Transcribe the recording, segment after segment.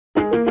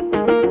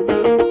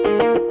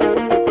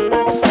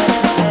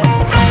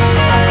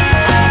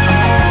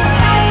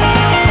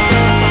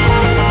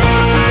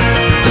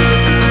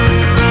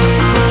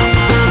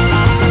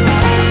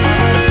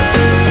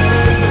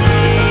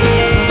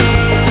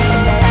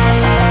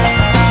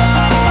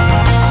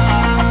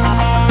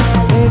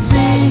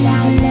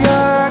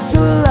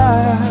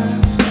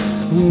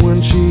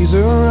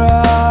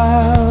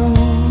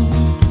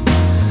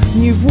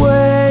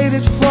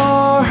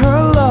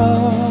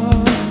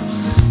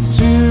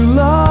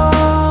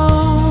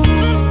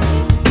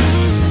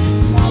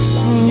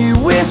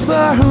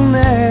her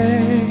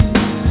name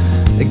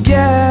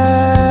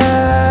again.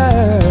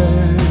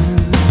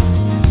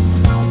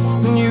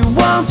 You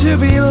want to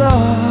be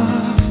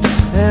loved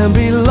and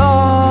belong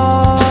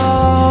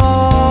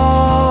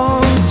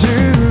to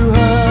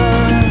her.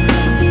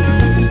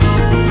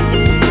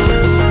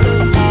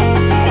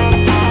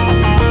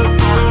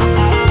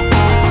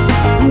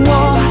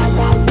 What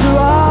do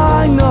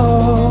I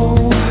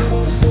know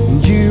when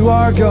you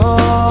are gone?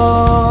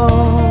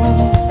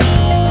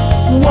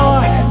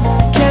 What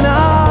can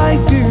I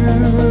do?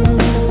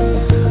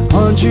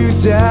 Hunt you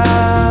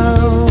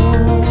down?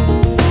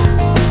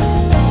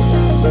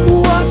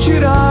 What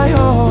should I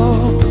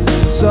hope?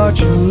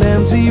 Such an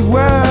empty world.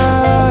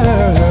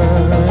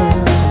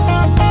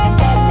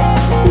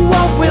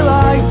 What will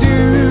I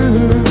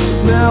do?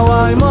 Now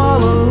I'm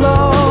all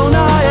alone.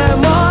 I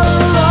am all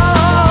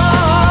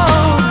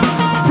alone.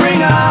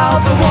 Bring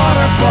out the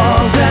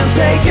waterfalls and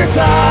take your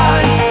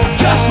time.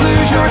 Just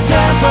lose your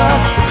temper.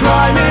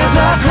 Crime is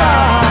a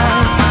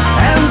crime.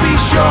 And be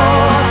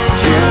sure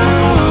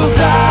you'll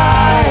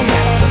die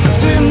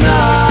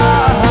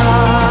tonight.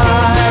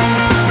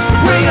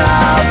 Bring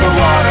out the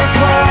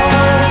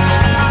waterfalls.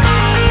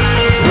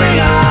 Bring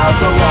out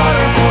the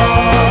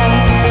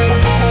waterfalls.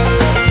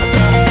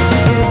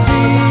 It's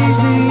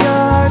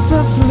easier to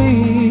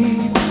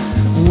sleep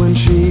when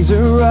she's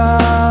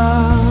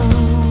around.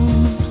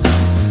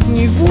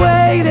 You've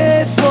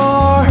waited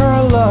for her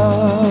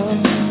love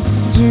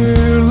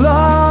too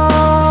long.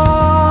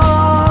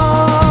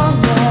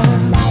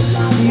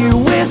 You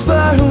whisper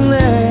her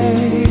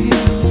name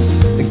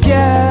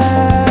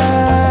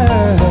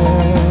again,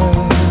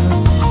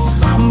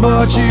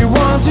 but you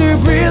want to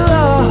be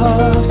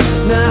loved.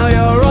 Now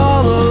you're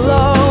all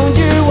alone.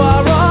 You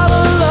are all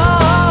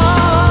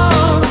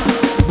alone.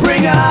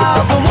 Bring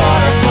out the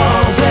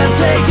waterfalls and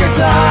take your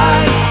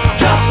time.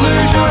 Just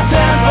lose your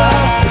temper.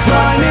 The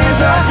crime is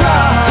a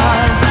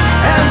crime.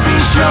 And be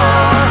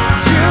sure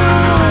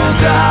you'll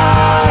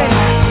die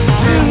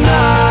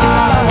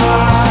tonight.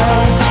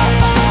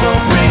 So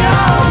bring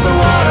out the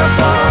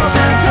waterfalls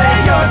and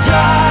take your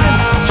time.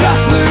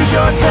 Just lose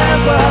your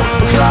temper.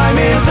 The crime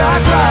is a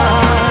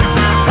crime.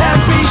 And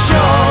be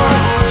sure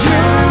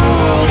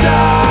you'll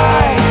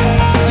die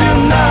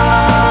tonight.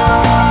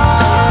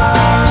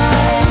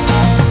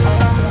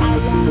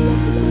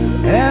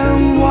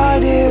 And why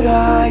did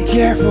I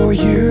care for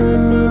you?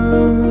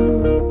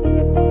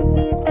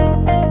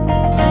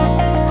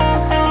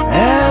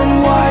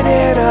 And why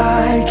did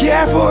I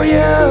care for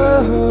you?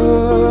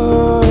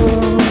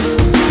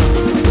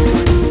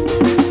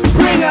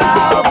 Bring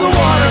out the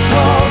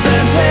waterfalls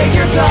and take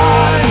your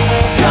time.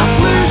 Just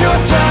lose your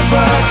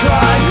temper.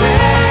 Crime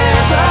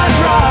is a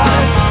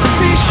crime.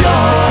 Be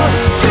sure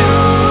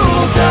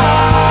you'll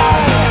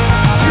die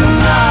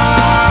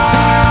tonight.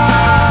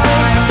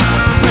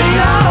 Bring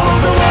out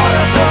the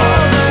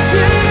waterfalls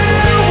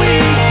until we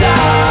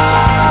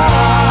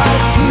die.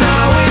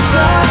 Now is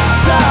the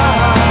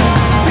time.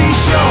 Be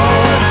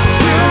sure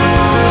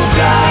you'll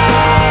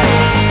die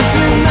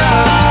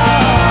tonight.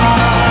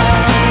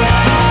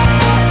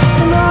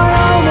 And I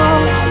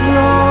almost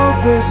wrote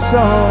this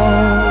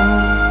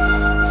song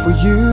for you.